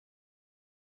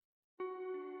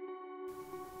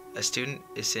A student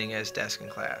is sitting at his desk in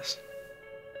class.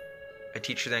 A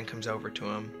teacher then comes over to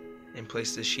him and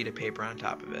places a sheet of paper on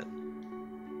top of it.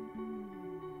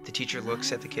 The teacher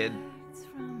looks at the kid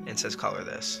and says, "Color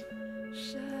this."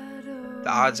 The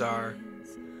odds are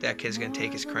that kid's going to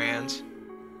take his crayons,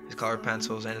 his colored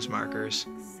pencils, and his markers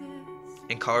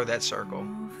and color that circle.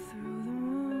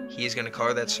 He is going to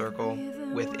color that circle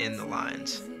within the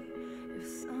lines.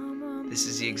 This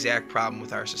is the exact problem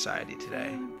with our society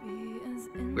today.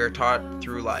 We are taught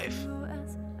through life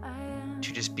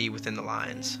to just be within the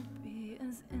lines.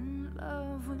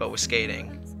 But with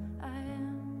skating,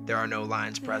 there are no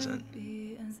lines present.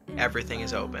 Everything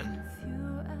is open.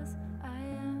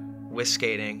 With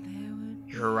skating,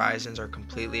 your horizons are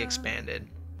completely expanded.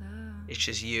 It's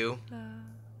just you,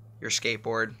 your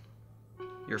skateboard,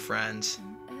 your friends,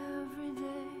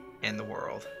 and the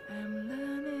world.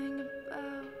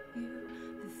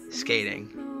 Skating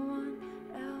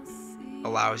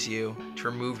allows you to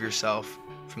remove yourself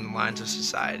from the lines of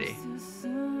society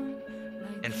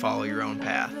and follow your own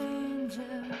path.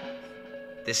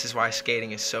 This is why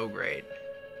skating is so great,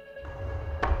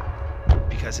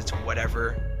 because it's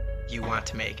whatever you want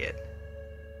to make it,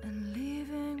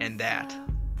 and that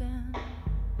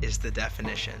is the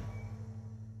definition.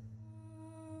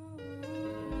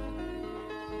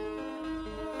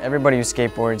 Everybody who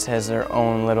skateboards has their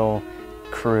own little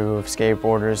crew of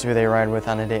skateboarders who they ride with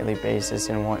on a daily basis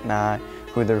and whatnot,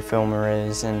 who their filmer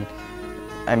is, and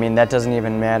I mean that doesn't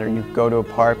even matter. You go to a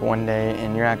park one day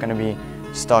and you're not going to be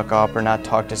stuck up or not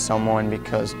talk to someone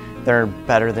because they're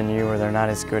better than you or they're not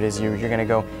as good as you. You're going to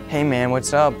go, "Hey man,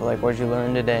 what's up? Like, what'd you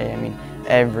learn today?" I mean,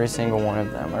 every single one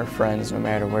of them are friends no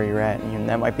matter where you're at, and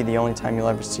that might be the only time you'll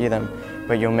ever see them,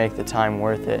 but you'll make the time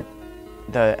worth it.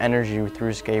 The energy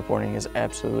through skateboarding is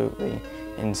absolutely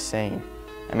insane.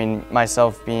 I mean,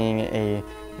 myself being a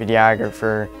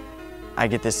videographer, I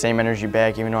get the same energy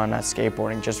back even though I'm not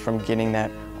skateboarding, just from getting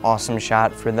that awesome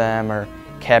shot for them or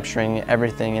capturing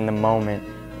everything in the moment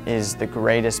is the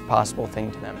greatest possible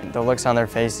thing to them. The looks on their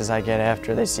faces I get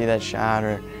after they see that shot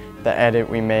or the edit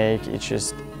we make, it's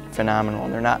just phenomenal.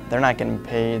 And they're not getting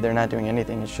paid, they're not doing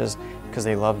anything, it's just because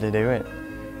they love to do it.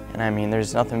 And I mean,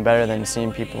 there's nothing better than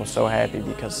seeing people so happy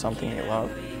because of something they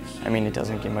love. I mean, it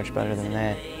doesn't get much better than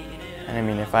that. And I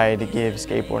mean, if I had to give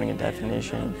skateboarding a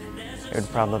definition, it would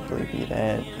probably be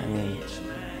that. I mean,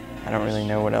 I don't really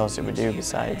know what else it would do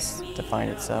besides define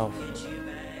itself.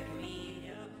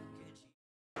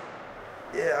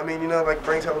 Yeah, I mean, you know, like,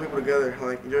 brings other people together.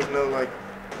 Like, there's no, like,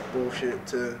 bullshit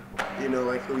to, you know,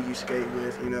 like, who you skate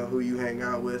with, you know, who you hang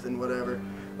out with and whatever.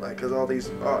 Like, because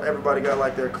everybody got,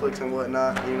 like, their cliques and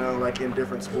whatnot, you know, like, in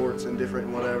different sports and different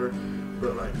whatever.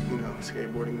 But, like, you know,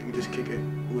 skateboarding, you just kick it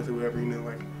with whoever, you know,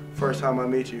 like, first time I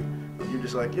meet you, you're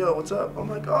just like, "Yo, what's up?" I'm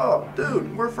like, "Oh,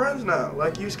 dude, we're friends now.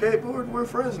 Like, you skateboard, we're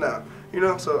friends now." You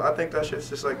know, so I think that shit's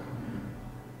just,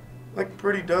 like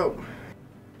pretty dope.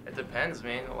 It depends,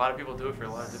 man. A lot of people do it for a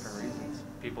lot of different reasons.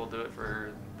 People do it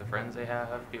for the friends they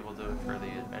have, people do it for the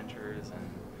adventures, and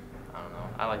I don't know.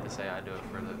 I like to say I do it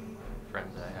for the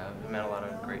friends I have. I met a lot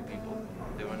of great people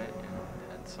doing it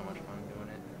and had so much fun doing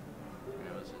it. And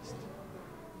it was just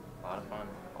a lot of fun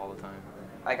all the time.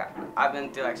 Like, I've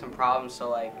been through, like, some problems, so,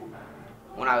 like,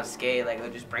 when I was skating, like, it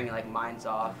would just bring, like, minds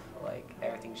off. Like,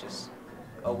 everything's just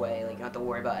away. Like, you don't have to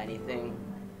worry about anything.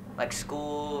 Like,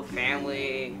 school,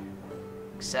 family,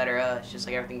 etc. It's just,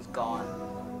 like, everything's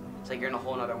gone. It's like you're in a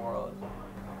whole other world.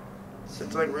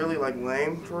 It's, like, really, like,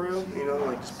 lame, for real, you know,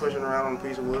 like, just pushing around on a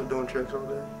piece of wood doing tricks all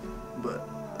day. But,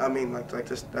 I mean, like that's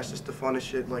just the funnest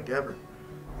shit, like, ever.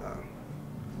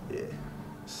 Yeah,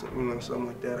 so, you know, something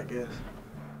like that, I guess.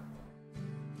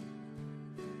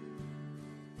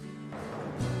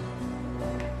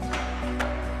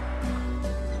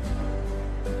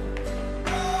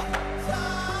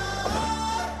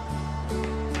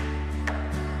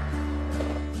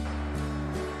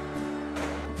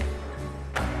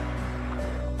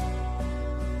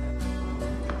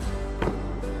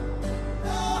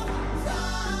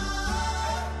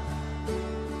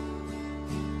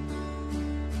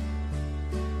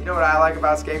 You know what I like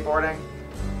about skateboarding?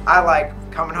 I like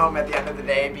coming home at the end of the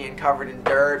day being covered in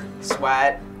dirt,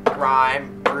 sweat,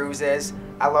 grime, bruises.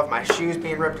 I love my shoes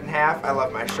being ripped in half. I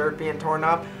love my shirt being torn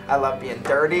up. I love being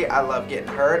dirty. I love getting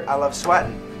hurt. I love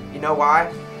sweating. You know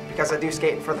why? Because I do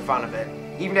skating for the fun of it.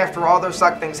 Even after all those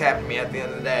suck things happen to me at the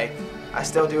end of the day, I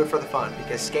still do it for the fun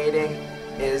because skating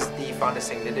is the funnest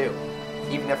thing to do.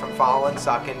 Even if I'm falling,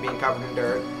 sucking, being covered in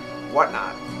dirt,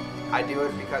 whatnot. I do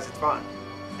it because it's fun.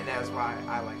 And that's why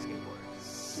I like skateboarding.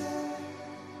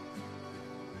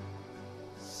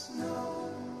 Snow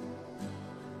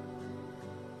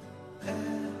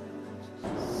and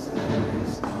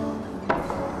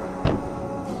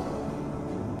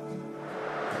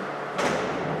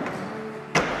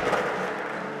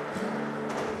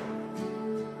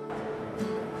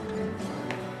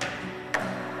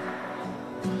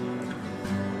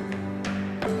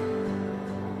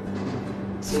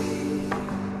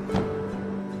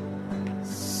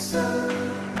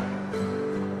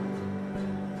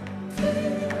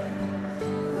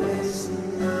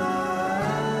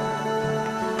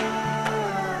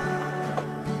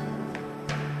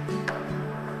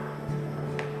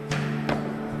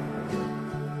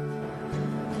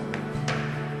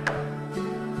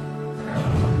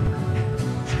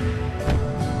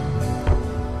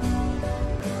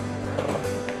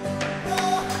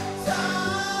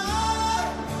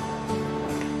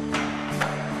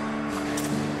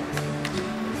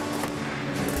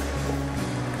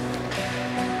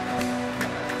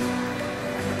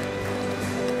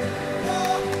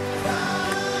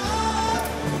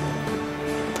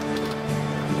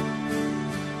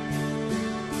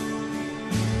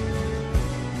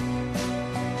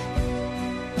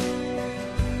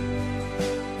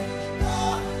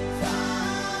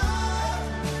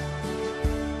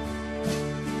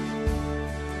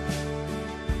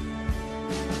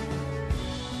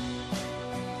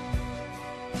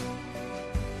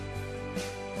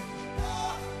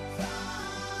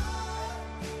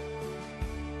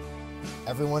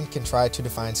Everyone can try to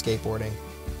define skateboarding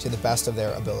to the best of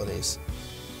their abilities,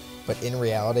 but in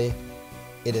reality,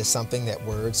 it is something that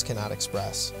words cannot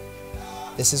express.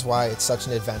 This is why it's such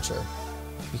an adventure,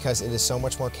 because it is so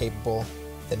much more capable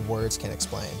than words can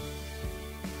explain.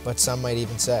 But some might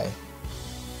even say,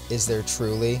 is there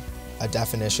truly a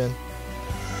definition